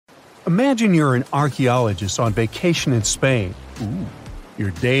Imagine you're an archaeologist on vacation in Spain.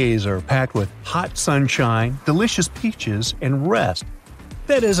 Your days are packed with hot sunshine, delicious peaches, and rest.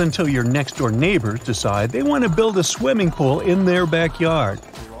 That is until your next-door neighbors decide they want to build a swimming pool in their backyard.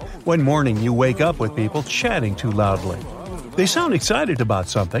 One morning you wake up with people chatting too loudly. They sound excited about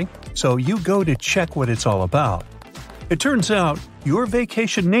something, so you go to check what it's all about. It turns out your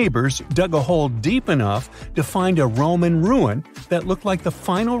vacation neighbors dug a hole deep enough to find a Roman ruin that looked like the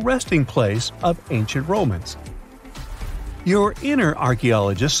final resting place of ancient Romans. Your inner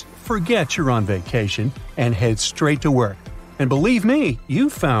archaeologists forget you're on vacation and head straight to work. And believe me, you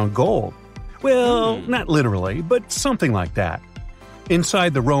found gold. Well, not literally, but something like that.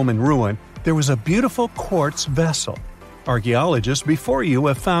 Inside the Roman ruin, there was a beautiful quartz vessel. Archaeologists before you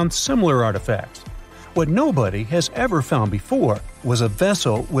have found similar artifacts. What nobody has ever found before was a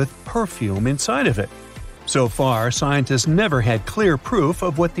vessel with perfume inside of it. So far, scientists never had clear proof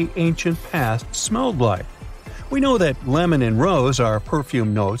of what the ancient past smelled like. We know that lemon and rose are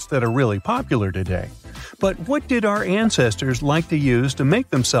perfume notes that are really popular today. But what did our ancestors like to use to make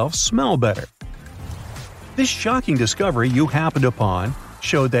themselves smell better? This shocking discovery you happened upon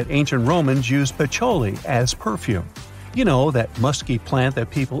showed that ancient Romans used patchouli as perfume. You know, that musky plant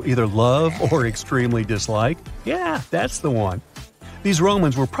that people either love or extremely dislike? Yeah, that's the one. These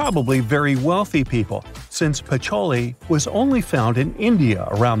Romans were probably very wealthy people, since patchouli was only found in India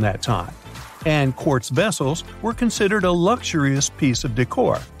around that time. And quartz vessels were considered a luxurious piece of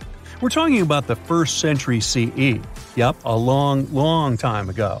decor. We're talking about the 1st century CE. Yep, a long, long time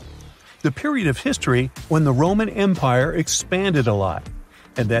ago. The period of history when the Roman Empire expanded a lot,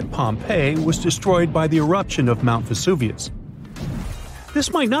 and that Pompeii was destroyed by the eruption of Mount Vesuvius.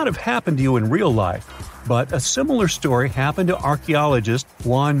 This might not have happened to you in real life, but a similar story happened to archaeologist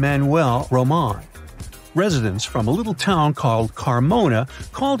Juan Manuel Roman. Residents from a little town called Carmona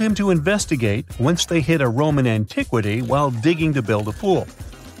called him to investigate once they hit a Roman antiquity while digging to build a pool.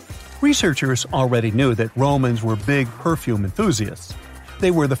 Researchers already knew that Romans were big perfume enthusiasts.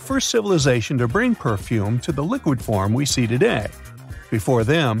 They were the first civilization to bring perfume to the liquid form we see today. Before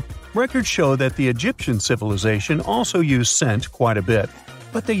them, records show that the Egyptian civilization also used scent quite a bit,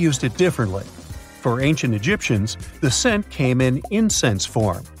 but they used it differently. For ancient Egyptians, the scent came in incense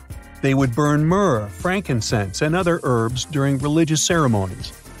form. They would burn myrrh, frankincense, and other herbs during religious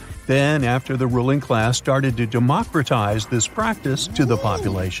ceremonies. Then, after the ruling class started to democratize this practice to the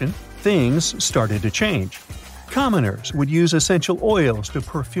population, things started to change. Commoners would use essential oils to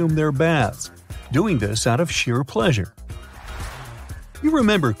perfume their baths, doing this out of sheer pleasure. You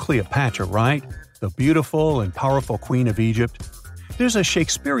remember Cleopatra, right? The beautiful and powerful queen of Egypt. There's a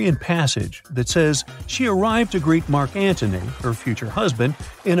Shakespearean passage that says she arrived to greet Mark Antony, her future husband,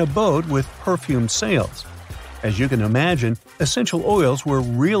 in a boat with perfumed sails. As you can imagine, essential oils were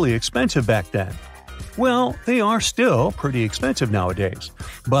really expensive back then. Well, they are still pretty expensive nowadays,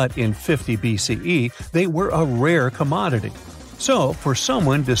 but in 50 BCE, they were a rare commodity. So, for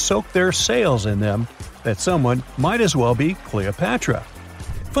someone to soak their sails in them, that someone might as well be Cleopatra.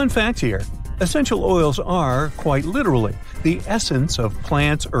 Fun fact here, essential oils are, quite literally, the essence of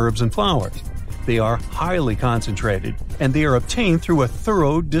plants, herbs, and flowers. They are highly concentrated, and they are obtained through a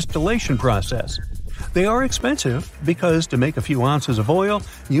thorough distillation process. They are expensive because to make a few ounces of oil,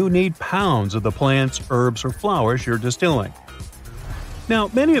 you need pounds of the plants, herbs, or flowers you're distilling. Now,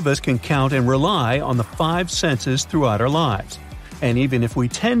 many of us can count and rely on the 5 senses throughout our lives. And even if we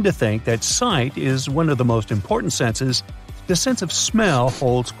tend to think that sight is one of the most important senses, the sense of smell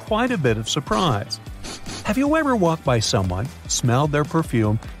holds quite a bit of surprise. Have you ever walked by someone, smelled their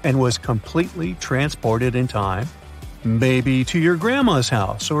perfume, and was completely transported in time? Maybe to your grandma's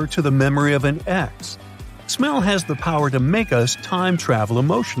house or to the memory of an ex. Smell has the power to make us time travel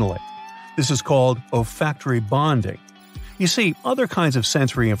emotionally. This is called olfactory bonding. You see, other kinds of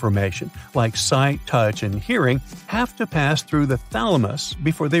sensory information, like sight, touch, and hearing, have to pass through the thalamus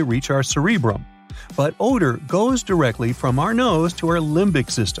before they reach our cerebrum. But odor goes directly from our nose to our limbic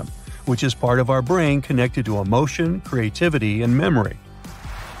system, which is part of our brain connected to emotion, creativity, and memory.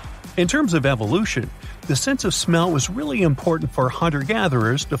 In terms of evolution, the sense of smell was really important for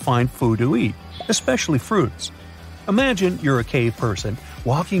hunter-gatherers to find food to eat, especially fruits. Imagine you're a cave person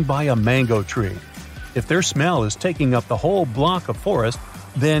walking by a mango tree. If their smell is taking up the whole block of forest,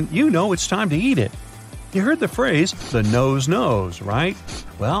 then you know it's time to eat it. You heard the phrase, the nose knows, right?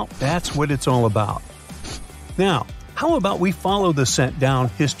 Well, that's what it's all about. Now, how about we follow the scent down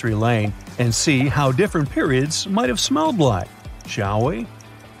history lane and see how different periods might have smelled like, shall we?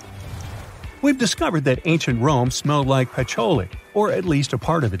 We've discovered that ancient Rome smelled like patchouli, or at least a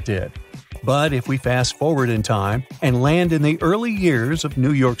part of it did. But if we fast forward in time and land in the early years of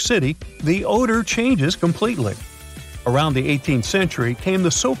New York City, the odor changes completely. Around the 18th century came the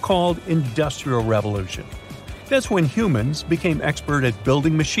so-called Industrial Revolution. That's when humans became expert at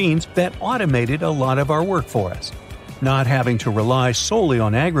building machines that automated a lot of our work for us. Not having to rely solely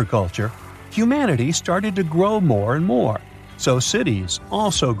on agriculture, humanity started to grow more and more, so cities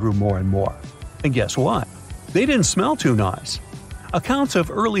also grew more and more. And guess what? They didn't smell too nice. Accounts of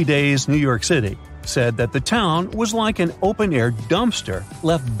early days New York City said that the town was like an open-air dumpster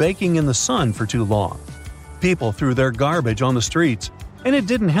left baking in the sun for too long. People threw their garbage on the streets, and it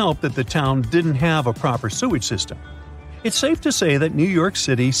didn't help that the town didn't have a proper sewage system. It's safe to say that New York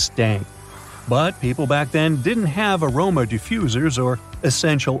City stank. But people back then didn't have aroma diffusers or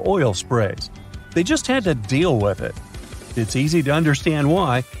essential oil sprays. They just had to deal with it. It's easy to understand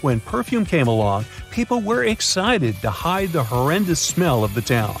why, when perfume came along, people were excited to hide the horrendous smell of the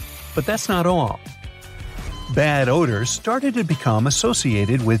town. But that's not all. Bad odors started to become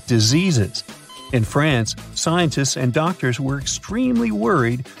associated with diseases. In France, scientists and doctors were extremely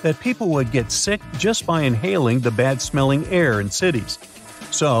worried that people would get sick just by inhaling the bad-smelling air in cities.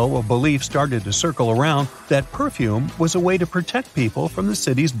 So, a belief started to circle around that perfume was a way to protect people from the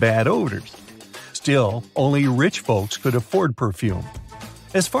city's bad odors. Still, only rich folks could afford perfume.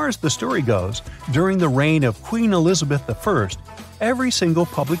 As far as the story goes, during the reign of Queen Elizabeth I, every single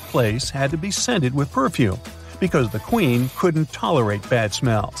public place had to be scented with perfume, because the Queen couldn't tolerate bad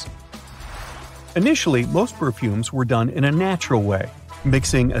smells. Initially, most perfumes were done in a natural way,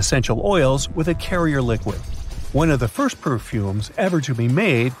 mixing essential oils with a carrier liquid. One of the first perfumes ever to be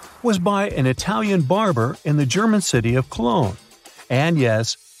made was by an Italian barber in the German city of Cologne. And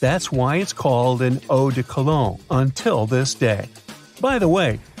yes, that's why it's called an eau de cologne until this day. By the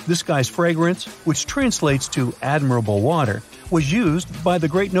way, this guy's fragrance, which translates to admirable water, was used by the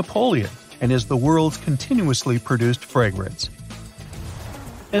great Napoleon and is the world's continuously produced fragrance.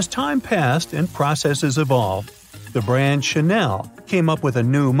 As time passed and processes evolved, the brand Chanel came up with a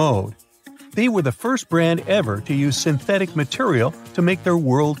new mode. They were the first brand ever to use synthetic material to make their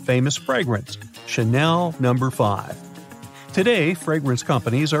world-famous fragrance, Chanel No. 5. Today, fragrance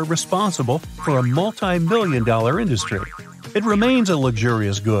companies are responsible for a multi-million-dollar industry. It remains a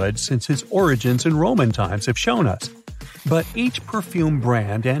luxurious good since its origins in Roman times have shown us. But each perfume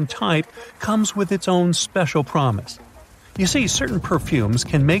brand and type comes with its own special promise. You see, certain perfumes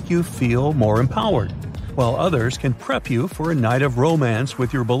can make you feel more empowered, while others can prep you for a night of romance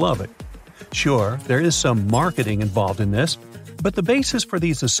with your beloved. Sure, there is some marketing involved in this, but the basis for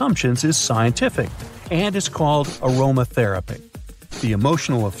these assumptions is scientific, and it's called aromatherapy. The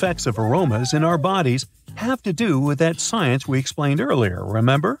emotional effects of aromas in our bodies have to do with that science we explained earlier,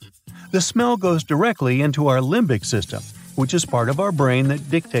 remember? The smell goes directly into our limbic system, which is part of our brain that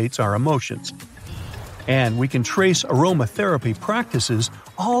dictates our emotions. And we can trace aromatherapy practices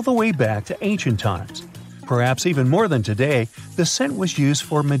all the way back to ancient times. Perhaps even more than today, the scent was used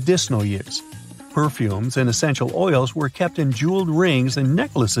for medicinal use. Perfumes and essential oils were kept in jeweled rings and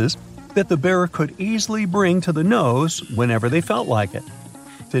necklaces that the bearer could easily bring to the nose whenever they felt like it.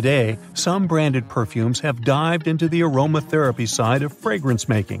 Today, some branded perfumes have dived into the aromatherapy side of fragrance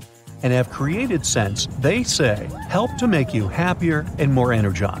making and have created scents they say help to make you happier and more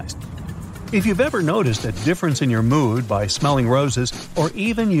energized. If you've ever noticed a difference in your mood by smelling roses or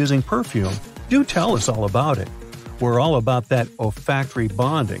even using perfume, do tell us all about it. We're all about that olfactory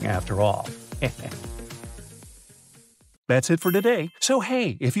bonding after all. That's it for today. So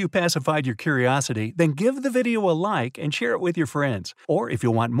hey, if you pacified your curiosity, then give the video a like and share it with your friends. Or if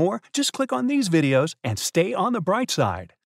you want more, just click on these videos and stay on the bright side.